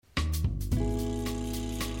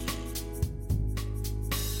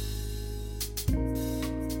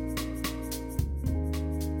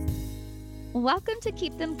Welcome to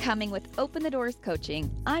Keep Them Coming with Open the Doors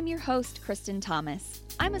Coaching. I'm your host, Kristen Thomas.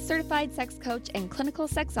 I'm a certified sex coach and clinical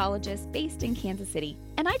sexologist based in Kansas City,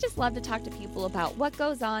 and I just love to talk to people about what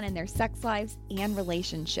goes on in their sex lives and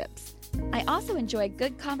relationships. I also enjoy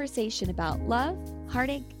good conversation about love,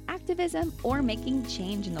 heartache, activism, or making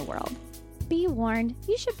change in the world. Be warned,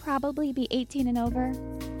 you should probably be 18 and over,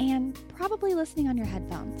 and probably listening on your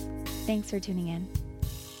headphones. Thanks for tuning in.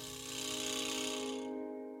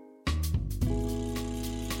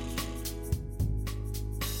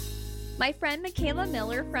 My friend Michaela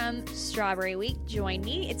Miller from Strawberry Week joined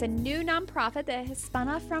me. It's a new nonprofit that has spun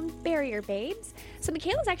off from Barrier Babes. So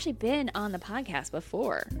Michaela's actually been on the podcast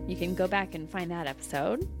before. You can go back and find that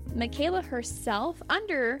episode. Michaela herself,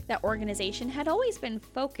 under that organization, had always been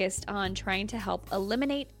focused on trying to help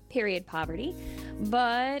eliminate period poverty.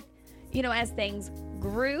 But, as things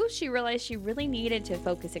grew, she realized she really needed to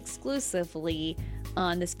focus exclusively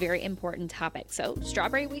on this very important topic. So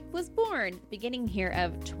Strawberry Week was born, beginning here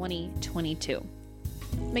of 2022.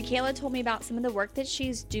 Michaela told me about some of the work that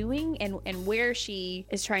she's doing and where she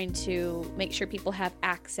is trying to make sure people have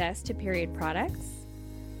access to period products.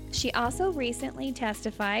 She also recently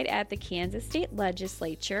testified at the Kansas State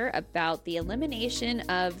Legislature about the elimination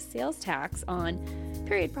of sales tax on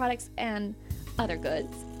period products and other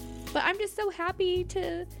goods. But I'm just so happy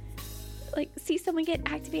to see someone get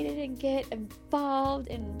activated and get involved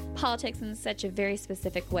in politics in such a very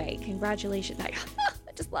specific way. Congratulations. I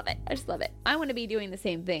just love it. I want to be doing the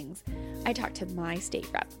same things. I talked to my state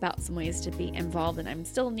rep about some ways to be involved, and I'm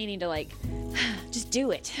still needing to just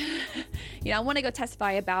do it. I want to go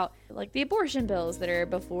testify about the abortion bills that are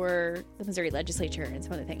before the Missouri legislature and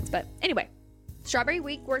some other things. But anyway, Strawberry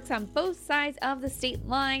Week works on both sides of the state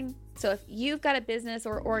line. So if you've got a business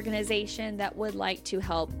or organization that would like to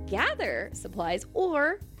help gather supplies,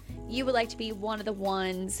 or you would like to be one of the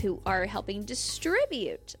ones who are helping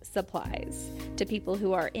distribute supplies to people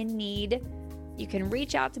who are in need, you can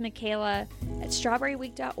reach out to Michaela at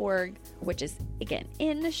strawberryweek.org, which is, again,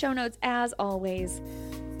 in the show notes as always.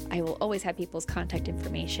 I will always have people's contact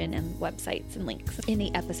information and websites and links in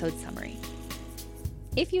the episode summary.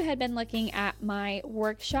 If you had been looking at my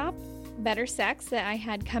workshop, Better Sex, that I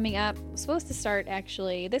had coming up, supposed to start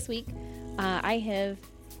actually this week, I have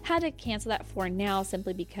had to cancel that for now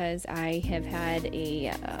simply because I have had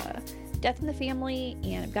a death in the family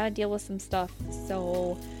and I've got to deal with some stuff.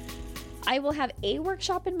 So I will have a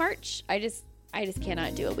workshop in March. I just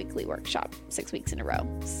cannot do a weekly workshop 6 weeks in a row.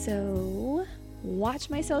 So watch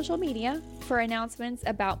my social media for announcements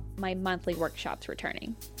about my monthly workshops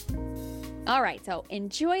returning. All right, so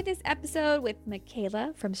enjoy this episode with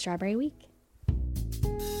Michaela from Strawberry Week.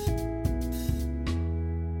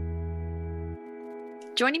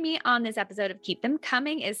 Joining me on this episode of Keep Them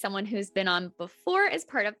Coming is someone who's been on before as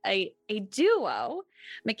part of a duo.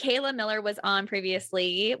 Michaela Miller was on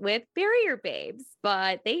previously with Barrier Babes,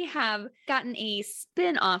 but they have gotten a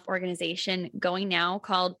spin-off organization going now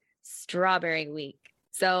called Strawberry Week.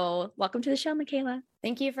 So welcome to the show, Michaela.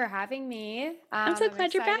 Thank you for having me. I'm so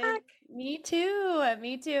glad you're back. Me too.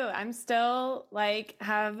 I'm still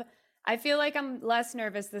I feel like I'm less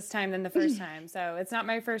nervous this time than the first time. So it's not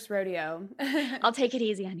my first rodeo. I'll take it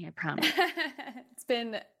easy on you, I promise. It's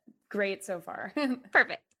been great so far.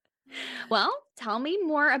 Perfect. Well, tell me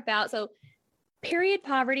more about, period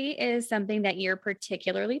poverty is something that you're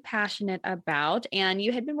particularly passionate about, and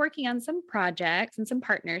you had been working on some projects and some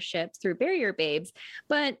partnerships through Barrier Babes,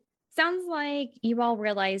 but sounds like you all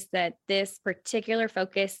realized that this particular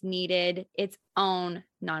focus needed its own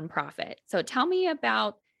nonprofit. So tell me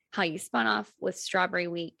about how you spun off with Strawberry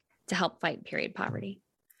Week to help fight period poverty.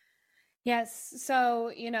 Yes.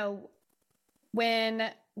 So,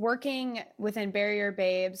 when working within Barrier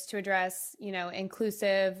Babes to address,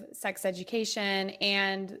 inclusive sex education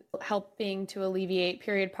and helping to alleviate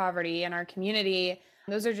period poverty in our community,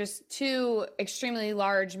 those are just two extremely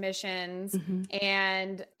large missions. Mm-hmm.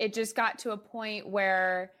 And it just got to a point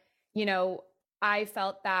where, I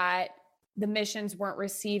felt that the missions weren't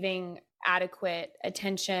receiving adequate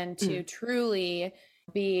attention to truly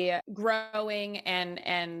be growing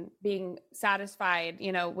and being satisfied,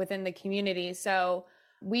 within the community. So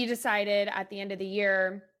we decided at the end of the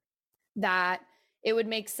year that it would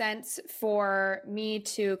make sense for me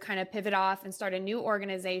to kind of pivot off and start a new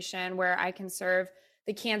organization where I can serve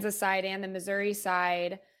the Kansas side and the Missouri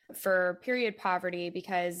side for period poverty.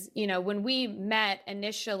 Because, when we met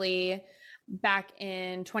initially back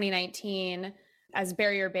in 2019 as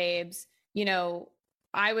Barrier Babes,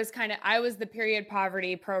 I was the period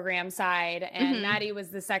poverty program side and mm-hmm. Maddie was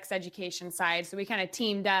the sex education side. So we kind of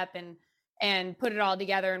teamed up and put it all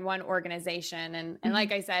together in one organization. And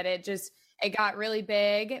like I said, It got really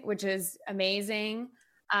big, which is amazing.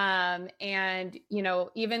 And, you know,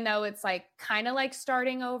 even though it's like kind of like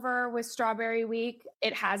starting over with Strawberry Week,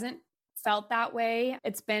 it hasn't felt that way.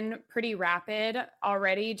 It's been pretty rapid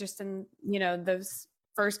already, just in, you know, those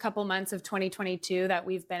first couple months of 2022 that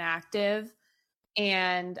we've been active.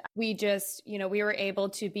 And we just, you know, we were able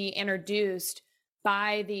to be introduced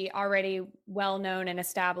by the already well-known and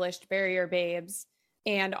established Barrier Babes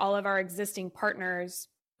and all of our existing partners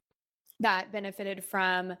that benefited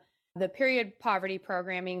from the period poverty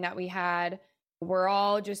programming that we had. We're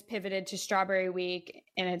all just pivoted to Strawberry Week.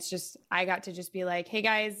 And it's just, I got to just be like, hey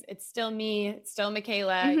guys, it's still me, it's still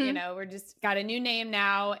Michaela. Mm-hmm. You know, we're just got a new name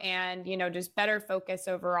now and, you know, just better focus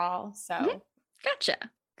overall. So mm-hmm.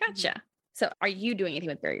 Gotcha. So are you doing anything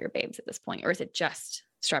with Barrier Babes at this point, or is it just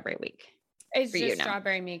Strawberry Week? It's just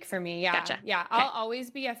Strawberry Week for me. Yeah. Gotcha. Yeah. Okay. I'll always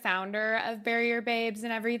be a founder of Barrier Babes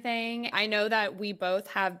and everything. I know that we both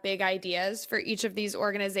have big ideas for each of these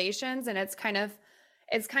organizations, and it's kind of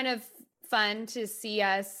fun to see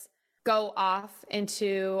us go off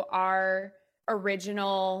into our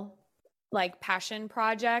original like passion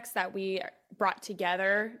projects that we brought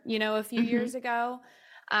together, you know, a few years ago.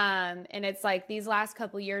 And it's like these last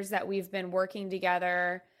couple of years that we've been working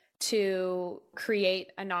together to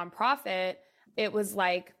create a nonprofit. It was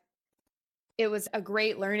a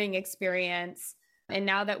great learning experience. And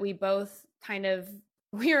now that we both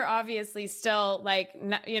we're obviously still like,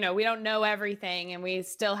 you know, we don't know everything and we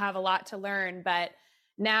still have a lot to learn, but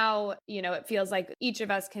now, you know, it feels like each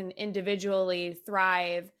of us can individually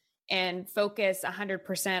thrive and focus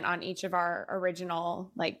 100% on each of our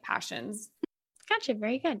original like passions. Gotcha.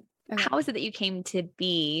 Very good. Okay. How is it that you came to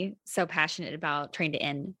be so passionate about trying to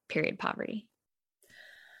end period poverty?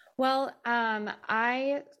 Well,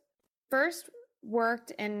 I first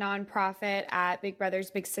worked in nonprofit at Big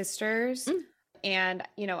Brothers Big Sisters. And,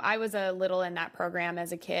 you know, I was a little in that program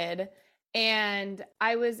as a kid. And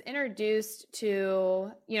I was introduced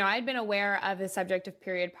to, you know, I'd been aware of the subject of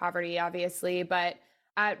period poverty, obviously. But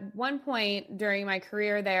at one point during my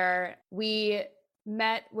career there, we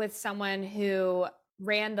met with someone who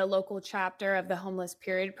ran the local chapter of the Homeless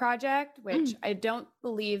Period Project, which I don't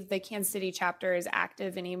believe the Kansas City chapter is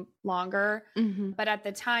active any longer. But at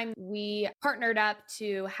the time, we partnered up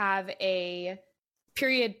to have a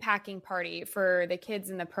period packing party for the kids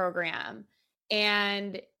in the program.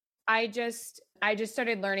 And I just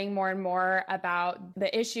started learning more and more about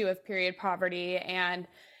the issue of period poverty and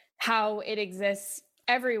how it exists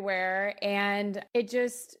everywhere. And it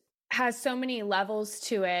just has so many levels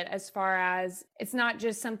to it, as far as it's not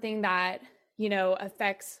just something that, you know,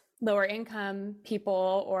 affects lower income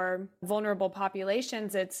people or vulnerable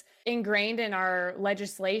populations. It's ingrained in our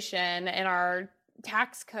legislation and our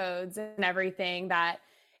tax codes and everything, that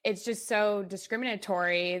it's just so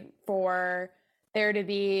discriminatory for there to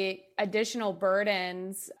be additional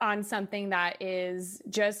burdens on something that is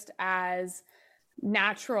just as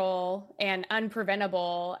natural and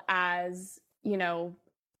unpreventable as, you know,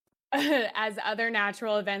 as other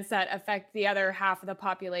natural events that affect the other half of the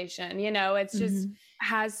population. You know, it's just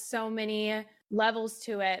has so many levels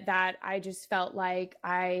to it that I just felt like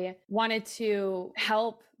I wanted to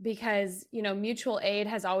help, because, you know, mutual aid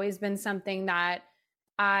has always been something that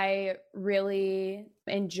I really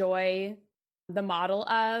enjoy the model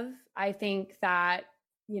of. I think that,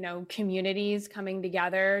 you know, communities coming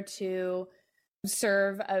together to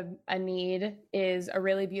serve a need is a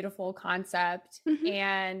really beautiful concept.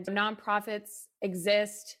 And nonprofits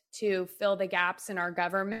exist to fill the gaps in our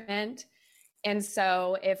government. And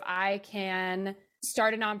so if I can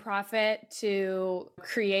start a nonprofit to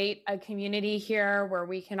create a community here where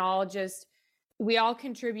we can all we all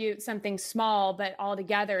contribute something small, but all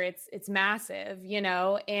together it's massive, you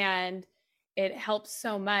know, and it helps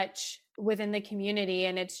so much within the community.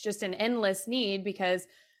 And it's just an endless need, because,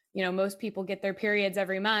 you know, most people get their periods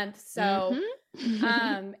every month. So,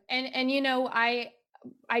 and, you know, I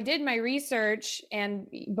did my research, and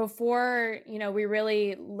before, you know, we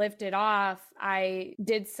really lifted off, I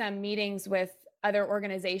did some meetings with other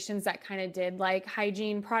organizations that kind of did like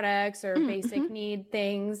hygiene products or basic need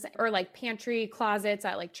things, or like pantry closets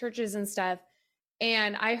at like churches and stuff.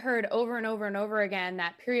 And I heard over and over and over again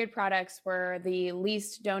that period products were the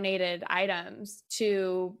least donated items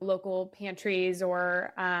to local pantries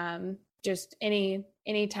or just any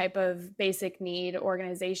type of basic need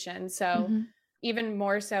organization. So even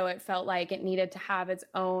more so, it felt like it needed to have its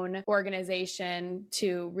own organization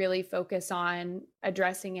to really focus on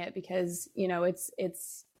addressing it, because, you know,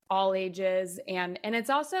 it's all ages. And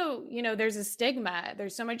it's also, you know, there's a stigma.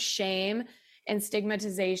 There's so much shame and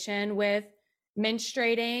stigmatization with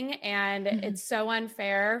menstruating, and it's so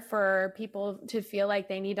unfair for people to feel like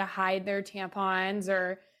they need to hide their tampons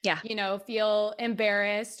or feel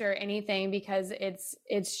embarrassed or anything, because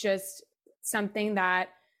it's just something that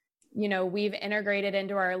we've integrated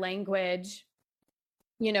into our language,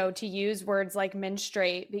 to use words like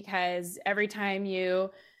menstruate, because every time you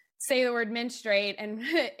say the word menstruate and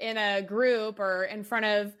in a group or in front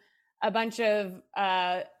of a bunch of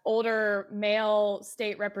older male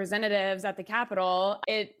state representatives at the Capitol,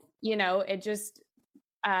 it just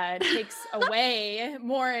takes away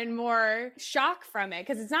more and more shock from it,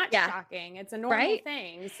 because it's not shocking. It's a normal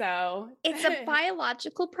thing. So it's a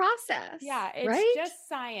biological process. Yeah, it's just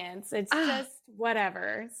science. It's just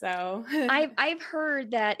whatever. So I've heard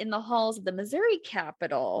that in the halls of the Missouri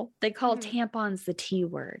Capitol, they call tampons the T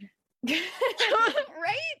word.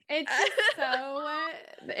 Right? It's just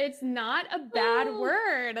it's not a bad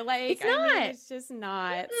word. Like, it's not. It's just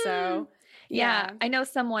not. So yeah, I know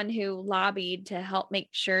someone who lobbied to help make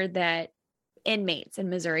sure that inmates in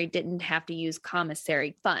Missouri didn't have to use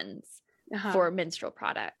commissary funds for menstrual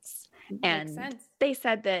products. Makes sense. They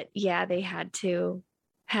said that, they had to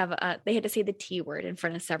say the T word in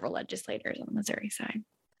front of several legislators on the Missouri side.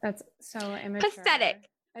 That's so immature. Pathetic.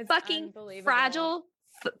 It's fucking fragile,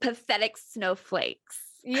 pathetic snowflakes.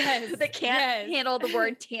 Yes. That can't handle the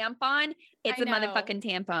word tampon. It's a motherfucking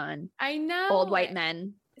tampon. I know. Old white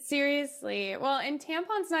men. Seriously. Well, and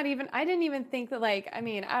tampon's not even, I didn't even think that, like, I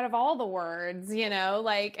mean, out of all the words,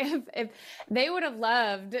 like if they would have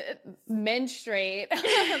loved menstruate, like,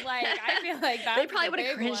 I feel like that they probably would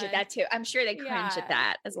have cringed at that too. I'm sure they cringed at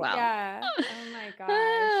that as well. Yeah. Oh my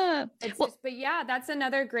gosh. It's but that's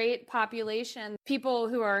another great population. People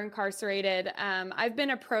who are incarcerated. I've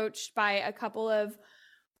been approached by a couple of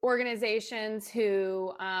organizations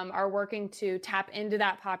who are working to tap into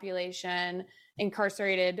that population,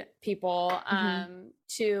 incarcerated people,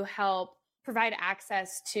 to help provide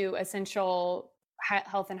access to essential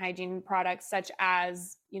health and hygiene products, such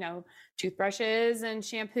as, toothbrushes and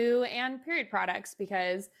shampoo and period products,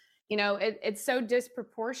 because, it's so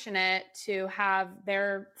disproportionate to have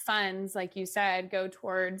their funds, like you said, go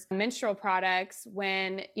towards menstrual products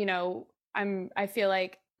when, I feel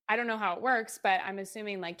like, I don't know how it works, but I'm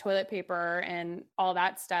assuming like toilet paper and all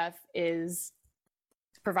that stuff is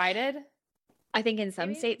provided. I think in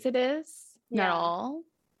some states it is, not all.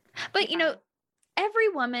 But every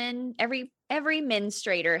woman, every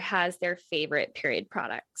menstruator has their favorite period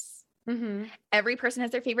products. Every person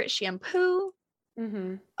has their favorite shampoo.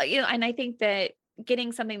 And I think that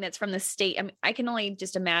getting something that's from the state, I mean, I can only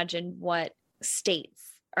just imagine what states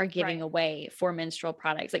are giving away for menstrual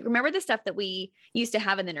products. Like, remember the stuff that we used to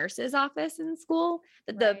have in the nurse's office in school?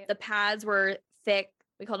 That the pads were thick.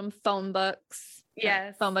 We called them phone books.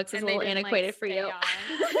 Yes. Phone books is a little antiquated for you.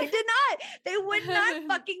 They did not. They would not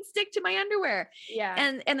fucking stick to my underwear. Yeah.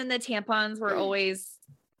 And then the tampons were always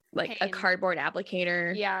like a cardboard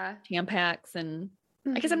applicator. Yeah. Tampax. And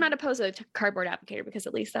I guess I'm not opposed to a cardboard applicator, because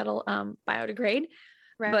at least that'll biodegrade.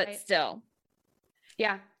 Right. But still.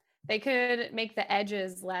 Yeah. They could make the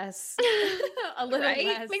edges less, a little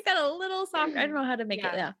less. Make that a little softer. I don't know how to make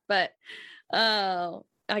it. Yeah. But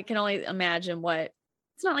I can only imagine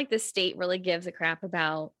it's not like the state really gives a crap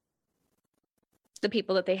about the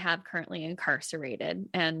people that they have currently incarcerated.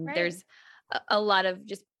 And there's a lot of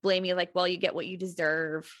just blaming, like, well, you get what you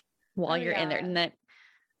deserve while you're in there. And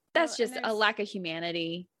that's just a lack of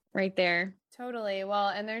humanity right there. Totally. Well,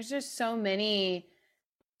 and there's just so many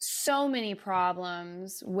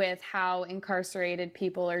problems with how incarcerated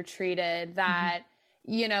people are treated that,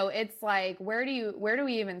 it's like, where do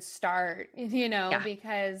we even start?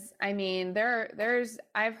 Because I mean,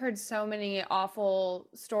 I've heard so many awful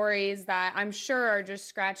stories that I'm sure are just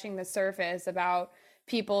scratching the surface about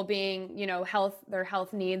people being, their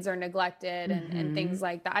health needs are neglected and things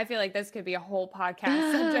like that. I feel like this could be a whole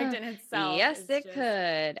podcast subject in itself. Yes, it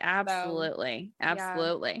could. Absolutely.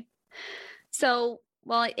 Absolutely. So,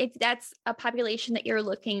 well, if that's a population that you're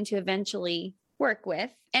looking to eventually work with,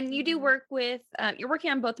 and you do work with, you're working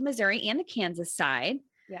on both the Missouri and the Kansas side.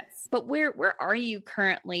 Yes. But where are you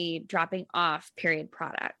currently dropping off period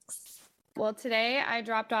products? Well, today I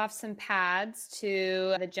dropped off some pads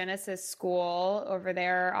to the Genesis School over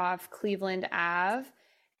there off Cleveland Ave.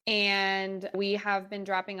 And we have been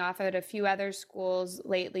dropping off at a few other schools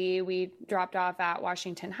lately. We dropped off at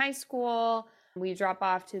Washington High School. We drop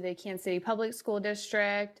off to the Kansas City Public School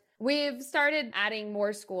District. We've started adding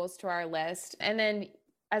more schools to our list. And then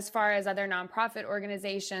as far as other nonprofit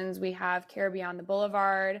organizations, we have Care Beyond the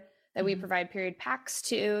Boulevard, that we provide period packs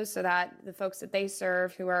to, so that the folks that they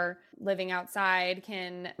serve who are living outside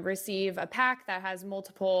can receive a pack that has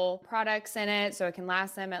multiple products in it, so it can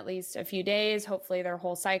last them at least a few days, hopefully their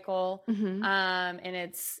whole cycle. And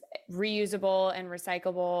it's reusable and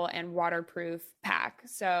recyclable and waterproof pack.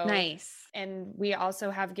 So nice. And we also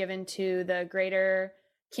have given to the Greater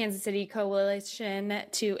Kansas City Coalition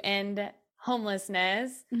to End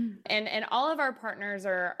Homelessness. And all of our partners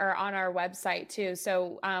are on our website too.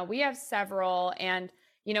 So we have several, and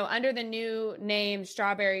under the new name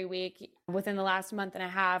Strawberry Week, within the last month and a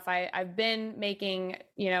half, I've been making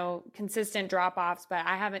consistent drop-offs, but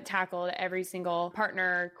I haven't tackled every single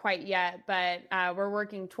partner quite yet, but we're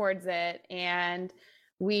working towards it. And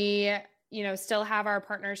we still have our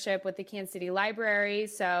partnership with the Kansas City Library.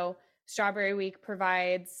 So Strawberry Week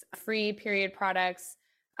provides free period products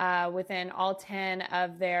within all 10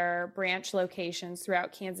 of their branch locations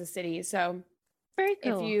throughout Kansas City. So very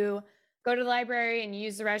cool. If you go to the library and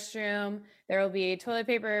use the restroom, there will be toilet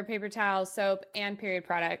paper, paper towel, soap, and period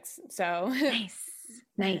products. So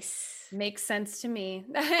nice. Makes sense to me.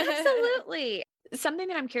 Absolutely. Something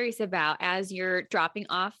that I'm curious about as you're dropping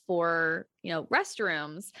off for,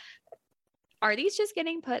 restrooms, are these just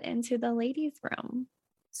getting put into the ladies' room?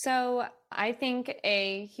 So I think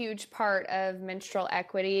a huge part of menstrual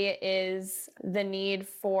equity is the need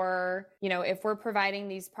for, if we're providing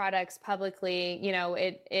these products publicly,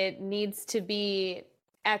 it needs to be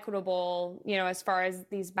equitable, as far as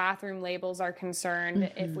these bathroom labels are concerned.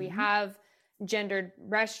 If we have gendered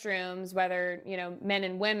restrooms, whether, men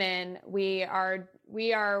and women, we are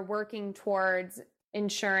working towards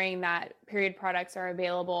ensuring that period products are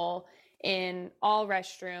available in all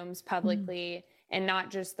restrooms publicly. And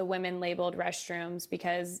not just the women labeled restrooms,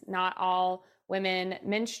 because not all women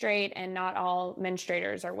menstruate and not all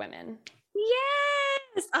menstruators are women.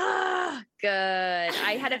 Yes. Ah, good.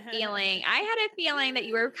 I had a feeling that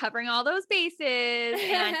you were covering all those bases.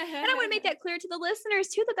 And I want to make that clear to the listeners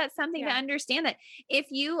too, that that's something to understand, that if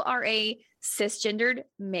you are a cisgendered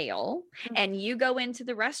male and you go into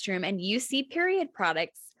the restroom and you see period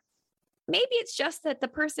products, maybe it's just that the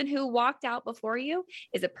person who walked out before you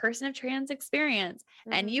is a person of trans experience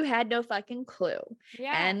and you had no fucking clue.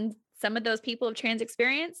 Yeah. And some of those people of trans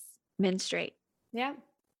experience menstruate. Yeah.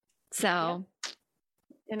 So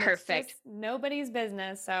and perfect. It's just nobody's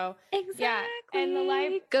business. So exactly. Yeah. And the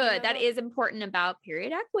life. Good. That is important about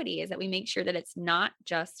period equity, is that we make sure that it's not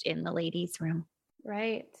just in the ladies' room.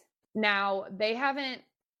 Right. Now, they haven't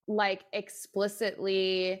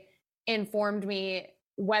explicitly informed me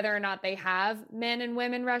whether or not they have men and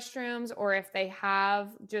women restrooms, or if they have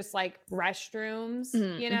just restrooms,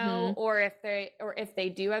 or if they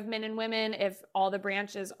do have men and women, if all the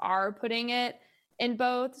branches are putting it in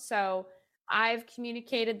both. So I've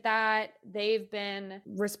communicated that. They've been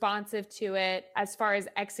responsive to it. As far as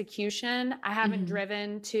execution, I haven't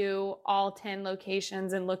driven to all 10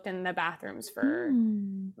 locations and looked in the bathrooms for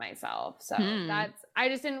myself. So I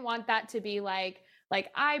just didn't want that to be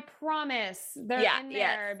I promise they're in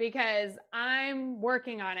there because I'm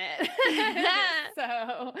working on it.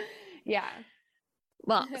 So, yeah.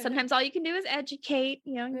 Well, sometimes all you can do is educate,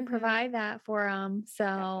 you provide that for them.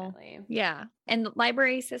 So definitely. Yeah. And the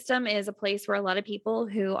library system is a place where a lot of people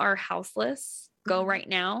who are houseless go right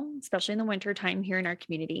now, especially in the winter time here in our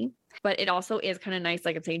community. But it also is kind of nice,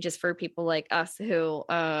 like I'm saying, just for people like us who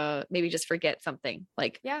maybe just forget something.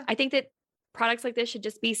 I think that products like this should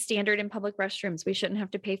just be standard in public restrooms. We shouldn't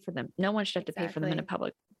have to pay for them. No one should have to pay for them in a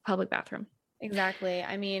public bathroom. Exactly.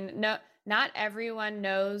 I mean, not everyone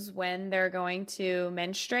knows when they're going to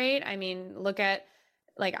menstruate. I mean, look at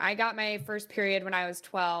I got my first period when I was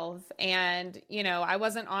 12, and I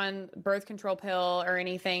wasn't on birth control pill or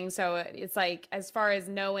anything. So it's as far as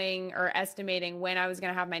knowing or estimating when I was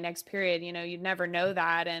going to have my next period, you'd never know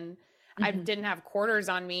that. And I didn't have quarters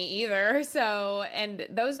on me either. So, and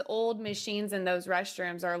those old machines in those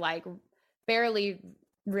restrooms are barely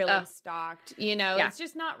really stocked, it's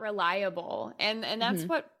just not reliable. And that's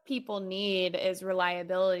what people need, is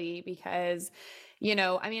reliability, because,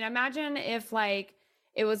 I mean, imagine if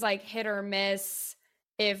it was hit or miss,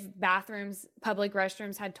 if public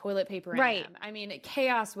restrooms had toilet paper in them. I mean,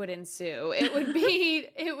 chaos would ensue.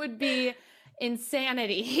 It would be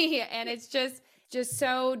insanity. And it's just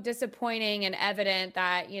so disappointing and evident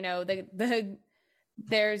that,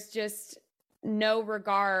 there's just no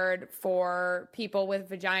regard for people with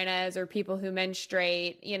vaginas or people who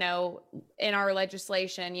menstruate, in our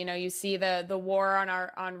legislation. You see the war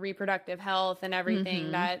on reproductive health and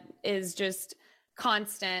everything that is just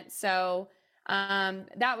constant. So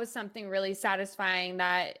that was something really satisfying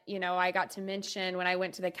that, I got to mention when I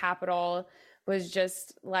went to the Capitol was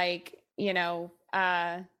just like,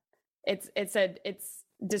 it's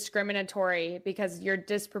discriminatory because you're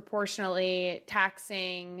disproportionately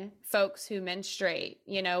taxing folks who menstruate,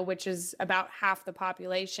 which is about half the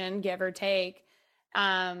population, give or take.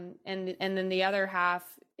 And then the other half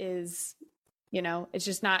is, it's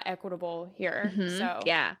just not equitable here. Mm-hmm. So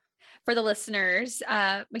yeah. For the listeners,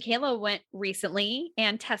 Michaela went recently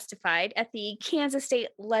and testified at the Kansas State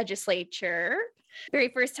Legislature. Very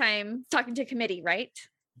first time talking to committee, right?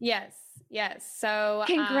 Yes. So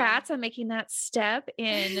congrats on making that step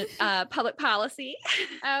in public policy.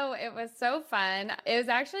 Oh, it was so fun. It was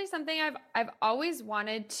actually something I've always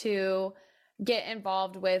wanted to get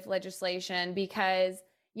involved with legislation because,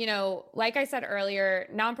 like I said earlier,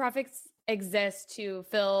 nonprofits exist to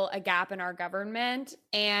fill a gap in our government,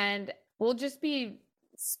 and we'll just be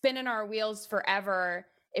spinning our wheels forever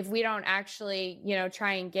if we don't actually,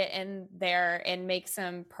 try and get in there and make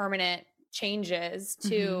some permanent changes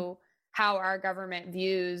to how our government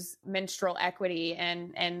views menstrual equity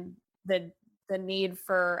and the need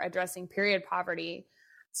for addressing period poverty.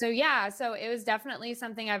 So it was definitely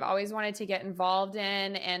something I've always wanted to get involved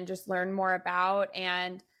in and just learn more about.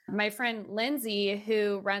 And my friend Lindsay,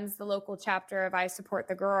 who runs the local chapter of I Support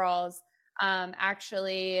the Girls,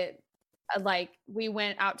 actually, we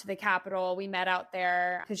went out to the Capitol, we met out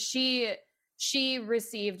there because she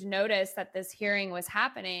received notice that this hearing was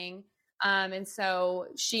happening. And so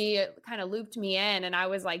she kind of looped me in and I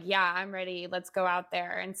was like, yeah, I'm ready. Let's go out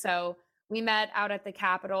there. And so we met out at the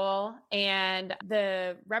Capitol, and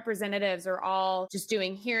the representatives are all just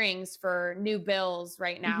doing hearings for new bills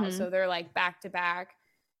right now. So they're like back to back.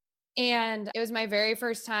 And it was my very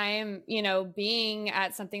first time, being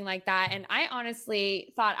at something like that. And I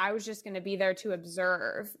honestly thought I was just going to be there to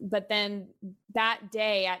observe. But then that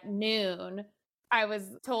day at noon, I was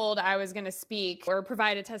told I was going to speak or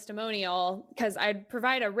provide a testimonial because I'd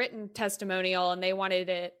provide a written testimonial and they wanted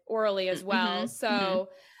it orally as well. So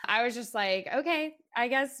I was just like, okay, I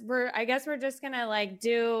guess we're just going to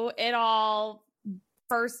do it all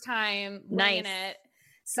first time. Nice. It.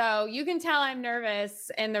 So you can tell I'm nervous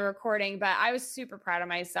in the recording, but I was super proud of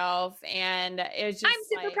myself. And it was just,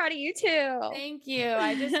 I'm super proud of you too. Thank you.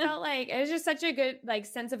 I just felt like it was just such a good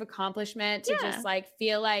sense of accomplishment to just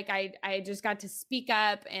feel like I just got to speak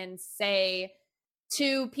up and say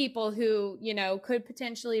to people who, could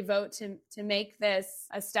potentially vote to make this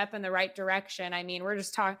a step in the right direction. I mean, we're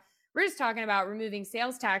just talking about removing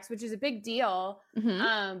sales tax, which is a big deal.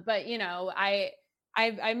 But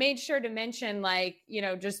I made sure to mention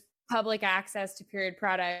just public access to period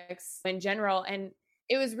products in general. And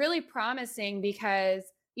it was really promising because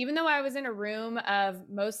even though I was in a room of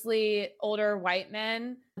mostly older white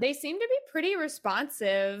men, they seemed to be pretty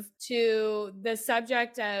responsive to the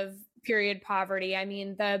subject of period poverty. I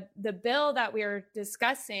mean, the bill that we were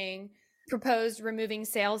discussing proposed removing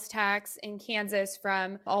sales tax in Kansas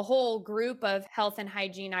from a whole group of health and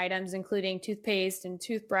hygiene items, including toothpaste and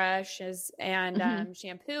toothbrushes and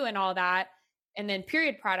shampoo and all that. And then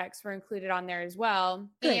period products were included on there as well.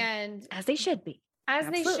 Good. And as they should be.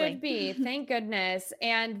 They should be. Thank goodness.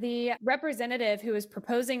 And the representative who was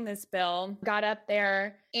proposing this bill got up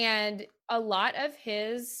there, and a lot of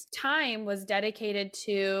his time was dedicated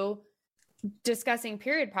to discussing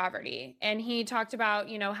period poverty. And he talked about,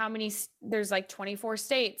 how many, there's 24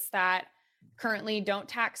 states that currently don't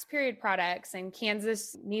tax period products, and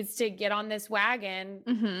Kansas needs to get on this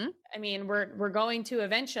wagon. I mean, we're going to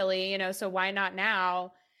eventually, so why not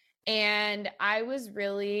now? And I was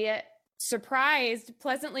really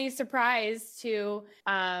pleasantly surprised to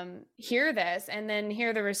hear this, and then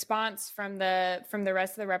hear the response from the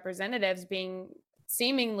rest of the representatives being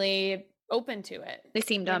seemingly open to it. They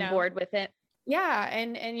seemed on board with it. Yeah.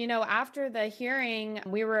 And, after the hearing,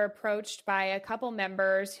 we were approached by a couple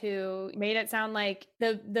members who made it sound like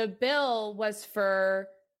the bill was for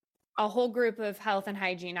a whole group of health and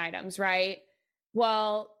hygiene items, right?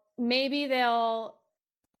 Well, maybe they'll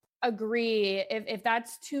agree if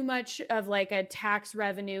that's too much of a tax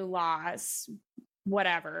revenue loss,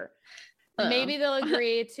 whatever. Maybe they'll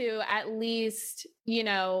agree to at least,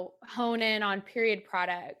 hone in on period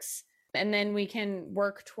products. And then we can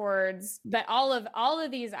work towards, but all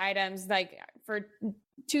of these items, for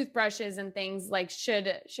toothbrushes and things,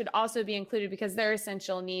 should also be included because they're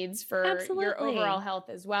essential needs for your overall health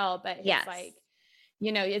as well. But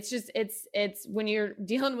it's when you're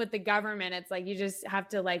dealing with the government, it's you just have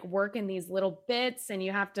to work in these little bits, and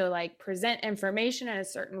you have to present information in a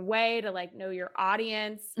certain way to know your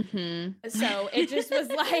audience. So it just was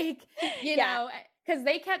you know, because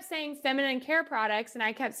they kept saying feminine care products, and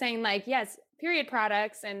I kept saying yes, period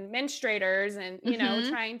products and menstruators, and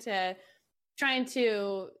trying to trying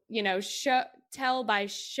to, tell by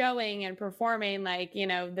showing and performing like,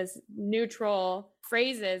 this neutral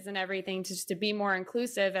phrases and everything just to be more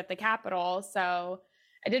inclusive at the Capitol. So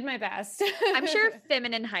I did my best. I'm sure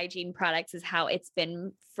feminine hygiene products is how it's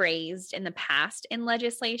been phrased in the past in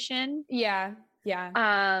legislation. Yeah.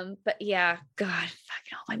 But yeah, God,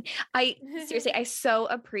 fucking hell. I seriously, I so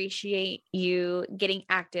appreciate you getting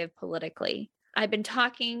active politically. I've been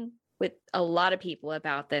talking with a lot of people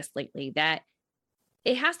about this lately, that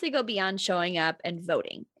it has to go beyond showing up and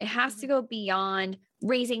voting. It has to go beyond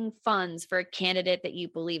raising funds for a candidate that you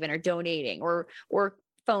believe in, or donating, or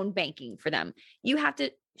phone banking for them. You have to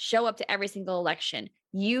show up to every single election.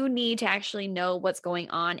 You need to actually know what's going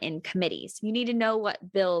on in committees. You need to know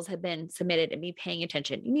what bills have been submitted and be paying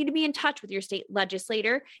attention. You need to be in touch with your state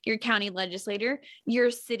legislator, your county legislator, your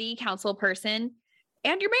city council person,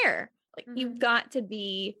 and your mayor. Like, you've got to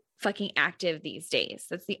be fucking active these days.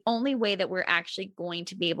 That's the only way that we're actually going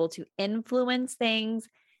to be able to influence things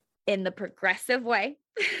in the progressive way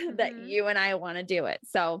that you and I want to do it.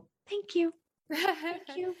 So thank you.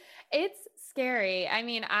 Thank you. It's scary. I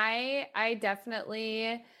mean, I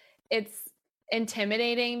definitely, it's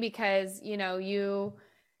intimidating because,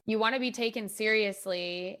 you want to be taken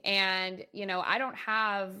seriously. And, I don't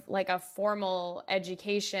have like a formal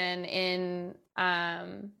education in,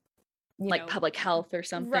 like public health or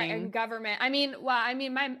something. Right. And government.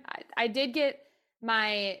 I did get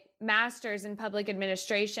my master's in public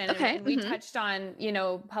administration. Okay. And we touched on,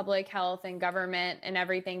 public health and government and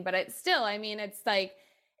everything, but it's still,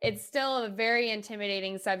 it's still a very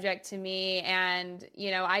intimidating subject to me. And,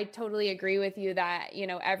 I totally agree with you that,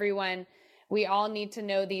 everyone, we all need to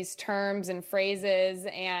know these terms and phrases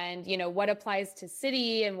and, what applies to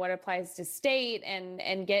city and what applies to state,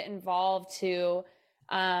 and get involved to,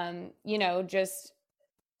 just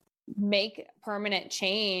make permanent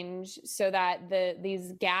change so that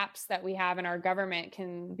these gaps that we have in our government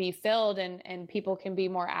can be filled, and people can be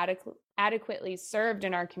more adequately served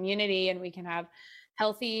in our community, and we can have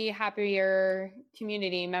healthy, happier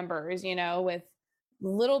community members, with a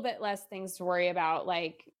little bit less things to worry about,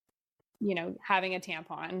 like, having a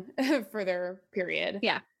tampon for their period.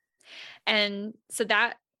 Yeah. And so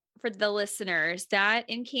that, for the listeners, that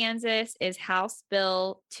in Kansas is House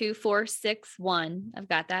Bill 2461. I've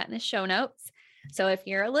got that in the show notes. So if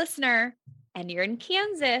you're a listener and you're in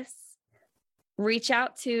Kansas, reach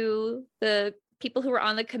out to the people who are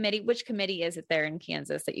on the committee. Which committee is it there in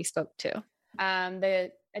Kansas that you spoke to?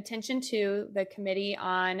 The attention to the Committee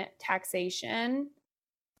on Taxation.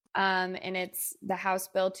 And it's the House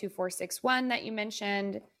Bill 2461 that you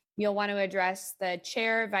mentioned. You'll want to address the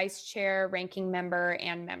chair, vice chair, ranking member,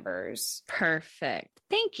 and members. Perfect.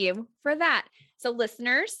 Thank you for that. So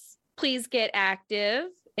listeners, please get active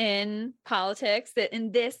in politics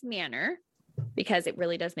in this manner, because it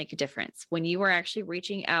really does make a difference when you are actually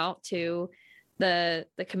reaching out to the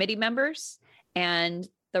committee members and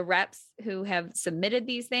the reps who have submitted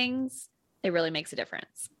these things. It really makes a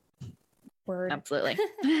difference. Word. Absolutely.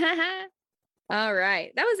 All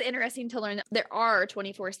right. That was interesting to learn that there are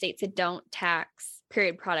 24 states that don't tax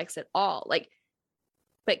period products at all.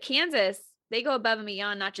 But Kansas, they go above and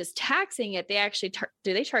beyond, not just taxing it. They actually,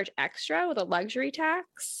 do they charge extra with a luxury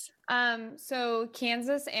tax? So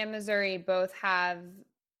Kansas and Missouri both have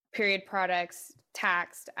period products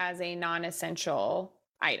taxed as a non-essential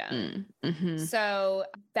item. So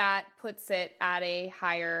that puts it at a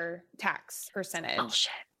higher tax percentage.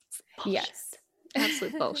 Bullshit. Yes.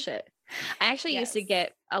 Absolute bullshit. I actually used to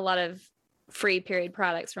get a lot of free period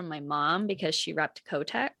products from my mom because she repped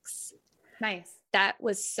Kotex. Nice. That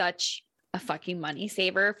was such a fucking money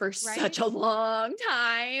saver for such a long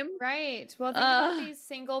time. Right. Well, think about these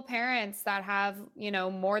single parents that have,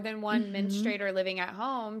 more than one menstruator living at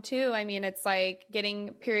home too. I mean, it's like getting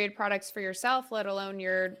period products for yourself, let alone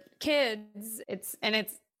your kids. It's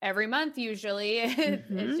every month usually.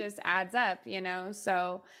 It just adds up,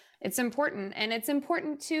 so it's important. And it's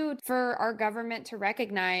important too for our government to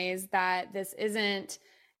recognize that this isn't,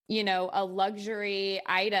 a luxury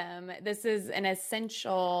item. This is an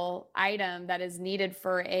essential item that is needed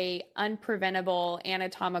for a unpreventable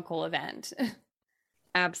anatomical event.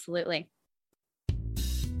 Absolutely.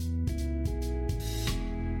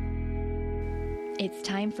 It's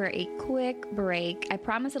time for a quick break. I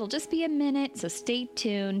promise it'll just be a minute, so stay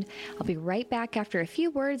tuned. I'll be right back after a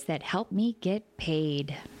few words that help me get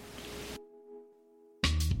paid.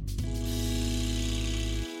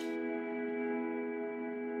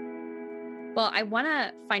 Well, I want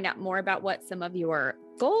to find out more about what some of your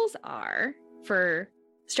goals are for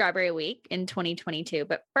Strawberry Week in 2022.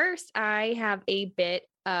 But first, I have a bit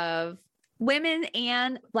of Women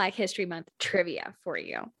and Black History Month trivia for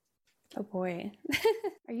you. Oh boy.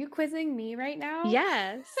 Are you quizzing me right now?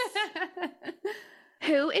 Yes.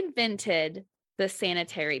 Who invented the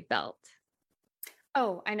sanitary belt?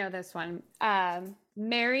 Oh, I know this one.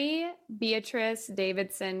 Mary Beatrice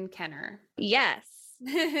Davidson Kenner. Yes.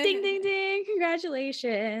 Ding, ding, ding.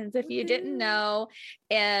 Congratulations. If you didn't know,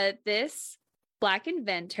 this Black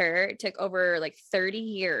inventor, it took over like 30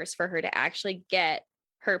 years for her to actually get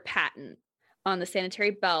her patent on the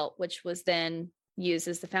sanitary belt, which was then used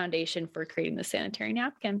as the foundation for creating the sanitary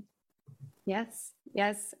napkin. Yes,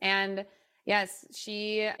 yes. And yes,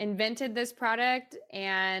 she invented this product,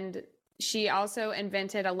 and she also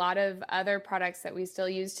invented a lot of other products that we still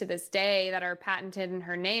use to this day that are patented in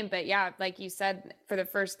her name. But yeah, like you said, for the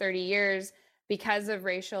first 30 years, because of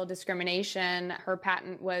racial discrimination, her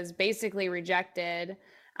patent was basically rejected.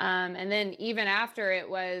 And then even after it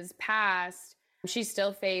was passed, she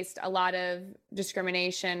still faced a lot of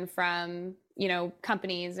discrimination from,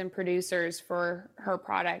 companies and producers for her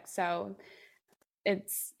product. So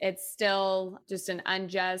it's still just an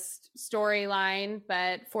unjust storyline,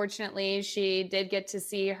 but fortunately she did get to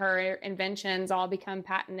see her inventions all become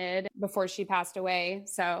patented before she passed away.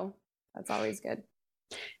 So that's always good.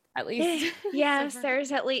 At least. Yes,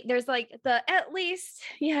 there's at least,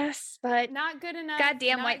 yes, but not good enough.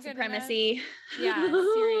 Goddamn white supremacy. Enough.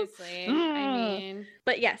 Yeah, seriously. I mean,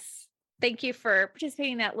 but yes, thank you for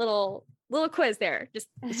participating in that little quiz there. Just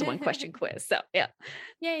a one question quiz. So yeah.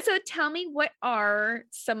 Yay. So tell me, what are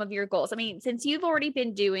some of your goals? I mean, since you've already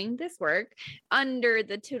been doing this work under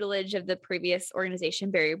the tutelage of the previous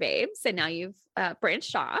organization, Barrier Babes, and now you've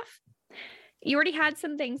branched off, you already had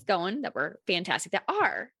some things going that were fantastic, that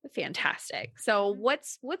are fantastic. So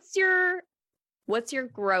what's your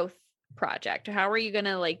growth project? How are you going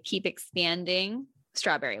to keep expanding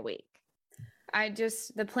Strawberry Week?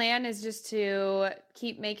 The plan is just to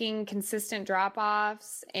keep making consistent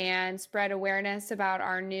drop-offs and spread awareness about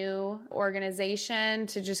our new organization,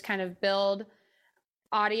 to just kind of build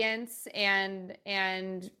audience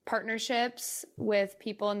and partnerships with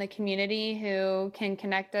people in the community who can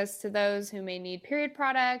connect us to those who may need period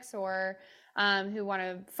products, or who want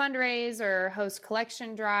to fundraise or host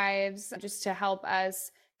collection drives, just to help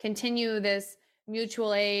us continue this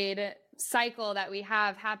mutual aid cycle that we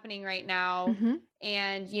have happening right now. Mm-hmm.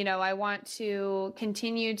 And, I want to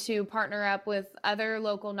continue to partner up with other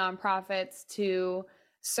local nonprofits to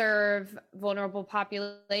serve vulnerable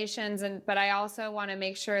populations. But I also want to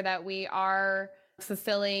make sure that we are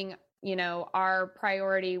fulfilling, our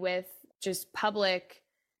priority with just public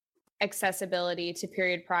accessibility to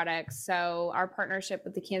period products. So our partnership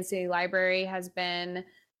with the Kansas City Library has been,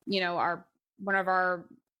 one of our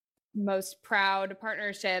most proud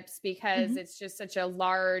partnerships, because Mm-hmm. it's just such a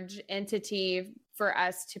large entity for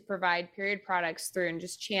us to provide period products through and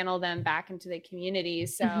just channel them back into the community.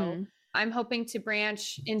 So Mm-hmm. I'm hoping to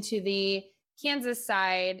branch into the Kansas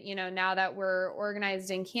side, now that we're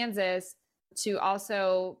organized in Kansas, to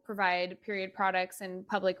also provide period products and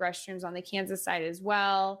public restrooms on the Kansas side as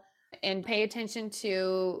well, and pay attention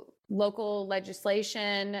to local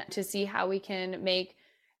legislation to see how we can make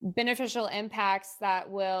beneficial impacts that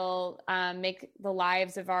will make the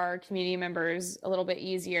lives of our community members a little bit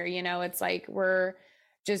easier. It's like we're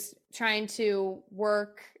just trying to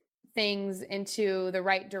work things into the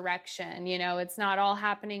right direction. It's not all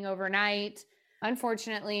happening overnight,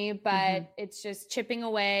 unfortunately, but Mm-hmm. it's just chipping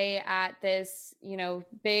away at this,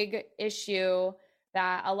 big issue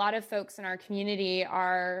that a lot of folks in our community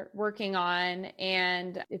are working on.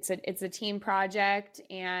 And it's a team project.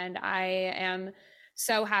 And I am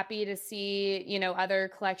so happy to see, other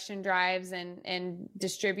collection drives and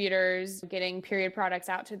distributors getting period products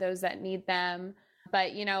out to those that need them.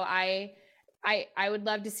 But, I would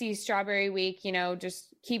love to see Strawberry Week,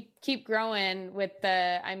 just keep growing with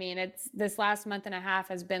it's this last month and a half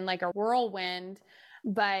has been like a whirlwind,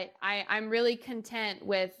 but I'm really content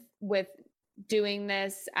with doing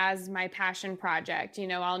this as my passion project.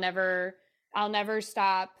 I'll never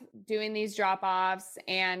stop doing these drop-offs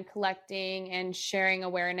and collecting and sharing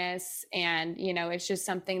awareness. And, it's just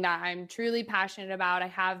something that I'm truly passionate about. I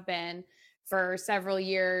have been for several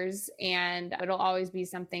years, and it'll always be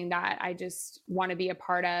something that I just want to be a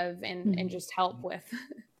part of and just help with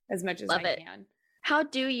as much as I can. How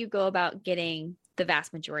do you go about getting the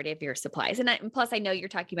vast majority of your supplies? And plus, I know you're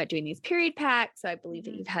talking about doing these period packs. So I believe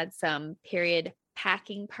that you've had some period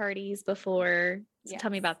packing parties before. So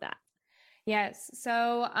Tell me about that. Yes.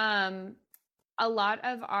 So a lot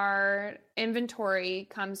of our inventory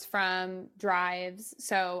comes from drives.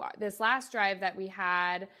 So this last drive that we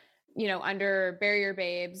had, under Barrier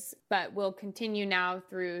Babes, but will continue now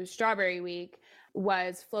through Strawberry Week,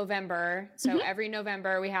 was Flowember. So every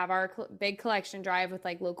November we have our big collection drive with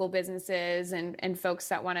like local businesses and folks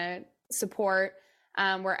that want to support,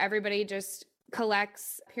 where everybody just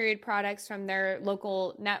collects period products from their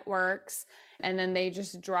local networks, and then they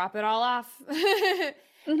just drop it all off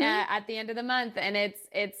at the end of the month. And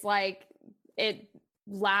it's like, it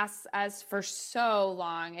lasts us for so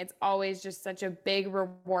long. It's always just such a big,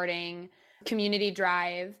 rewarding community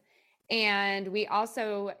drive. And we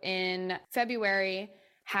also in February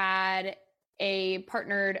had a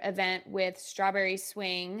partnered event with Strawberry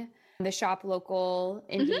Swing, the Shop Local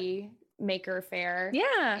Indie Maker Fair.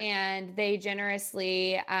 Yeah. And they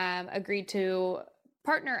generously agreed to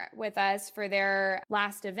partner with us for their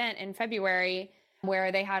last event in February,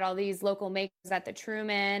 where they had all these local makers at the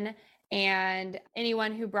Truman. And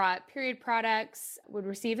anyone who brought period products would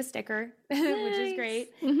receive a sticker, which is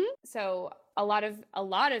great. So a lot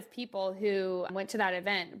of people who went to that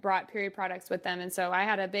event brought period products with them. And so I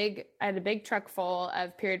had a big truck full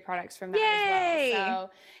of period products from that as well.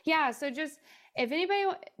 So yeah, so just if anybody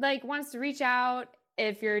like wants to reach out,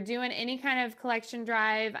 if you're doing any kind of collection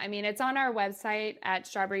drive, I mean, it's on our website at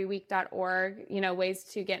strawberryweek.org, ways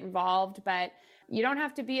to get involved, but you don't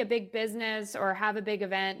have to be a big business or have a big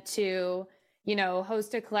event to,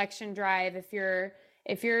 host a collection drive. If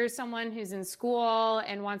you're someone who's in school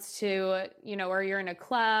and wants to, or you're in a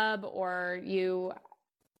club, or you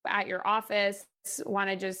at your office want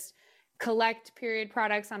to just collect period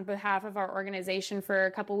products on behalf of our organization for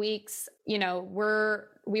a couple weeks,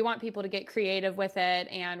 we want people to get creative with it,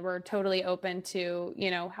 and we're totally open to,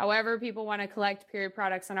 however people want to collect period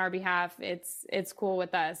products on our behalf, it's cool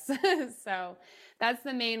with us. So that's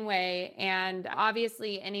the main way. And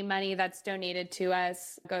obviously any money that's donated to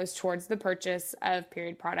us goes towards the purchase of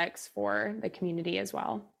period products for the community as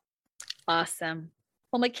well. Awesome.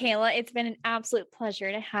 Well, Michaela, it's been an absolute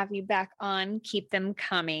pleasure to have you back on Keep Them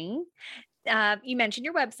Coming. You mentioned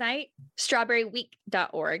your website,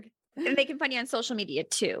 strawberryweek.org, and they can find you on social media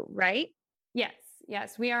too, right?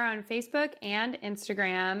 Yes. We are on Facebook and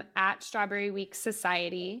Instagram at Strawberry Week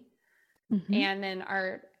Society. And then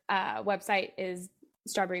our website is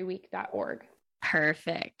strawberryweek.org.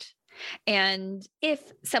 Perfect. And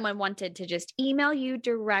if someone wanted to just email you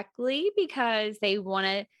directly because they want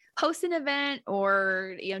to host an event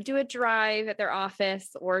or, do a drive at their office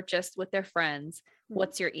or just with their friends,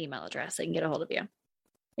 what's your email address so I can get a hold of you?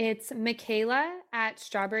 It's Michaela at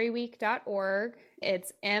strawberryweek.org.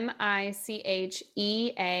 It's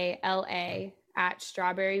MICHEALA at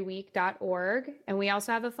strawberryweek.org. And we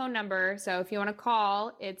also have a phone number. So if you want to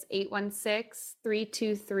call, it's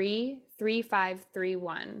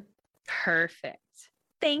 816-323-3531. Perfect.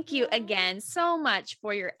 Thank you again so much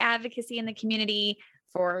for your advocacy in the community,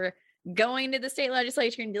 for going to the state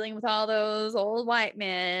legislature and dealing with all those old white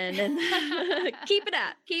men. And keep it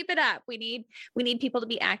up. We need people to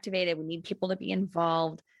be activated. We need people to be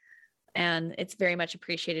involved. And it's very much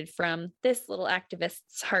appreciated from this little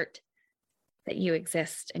activist's heart that you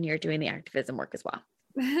exist and you're doing the activism work as well.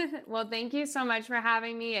 Well, thank you so much for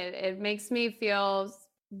having me. It makes me feel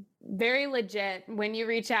very legit when you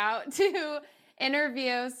reach out to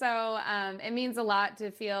interview. So it means a lot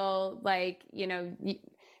to feel like,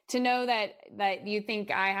 to know that you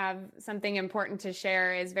think I have something important to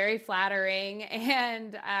share is very flattering.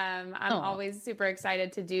 And I'm always super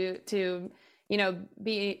excited to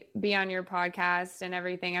be on your podcast and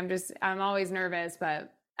everything. I'm always nervous,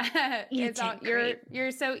 but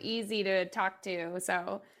you're so easy to talk to.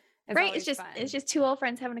 So it's just fun. It's just two old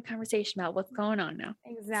friends having a conversation about what's going on now.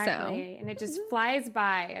 Exactly. And it just flies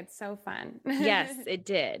by. It's so fun. Yes, it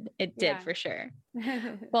did. It did for sure.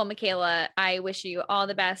 Well, Michaela, I wish you all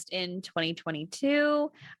the best in 2022.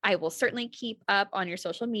 I will certainly keep up on your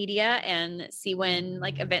social media and see when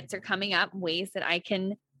events are coming up, ways that I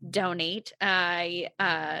can donate.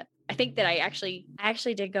 I think that I actually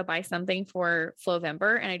did go buy something for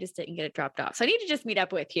Flowember and I just didn't get it dropped off. So I need to just meet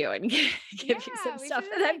up with you and give you some stuff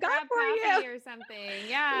that I've got for you or something.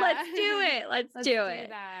 Yeah. Let's do it. Let's do it.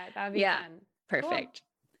 That'd be fun. Perfect.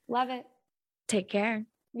 Cool. Love it. Take care.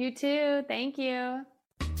 You too. Thank you.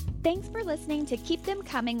 Thanks for listening to Keep Them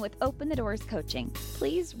Coming with Open the Doors Coaching.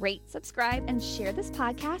 Please rate, subscribe, and share this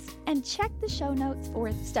podcast, and check the show notes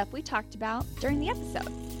for stuff we talked about during the episode.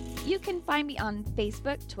 You can find me on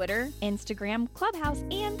Facebook, Twitter, Instagram, Clubhouse,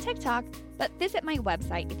 and TikTok, but visit my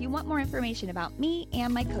website if you want more information about me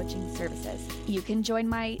and my coaching services. You can join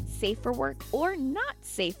my Safe for Work or Not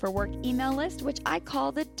Safe for Work email list, which I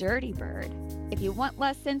call the Dirty Bird. If you want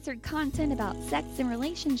less censored content about sex and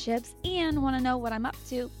relationships and want to know what I'm up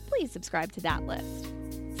to, please subscribe to that list.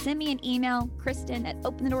 Send me an email,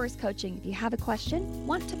 Kristen@OpenTheDoorsCoaching, if you have a question,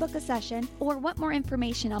 want to book a session, or want more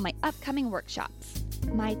information on my upcoming workshops.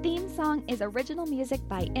 My theme song is original music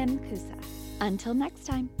by M. Kusa. Until next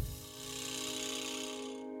time.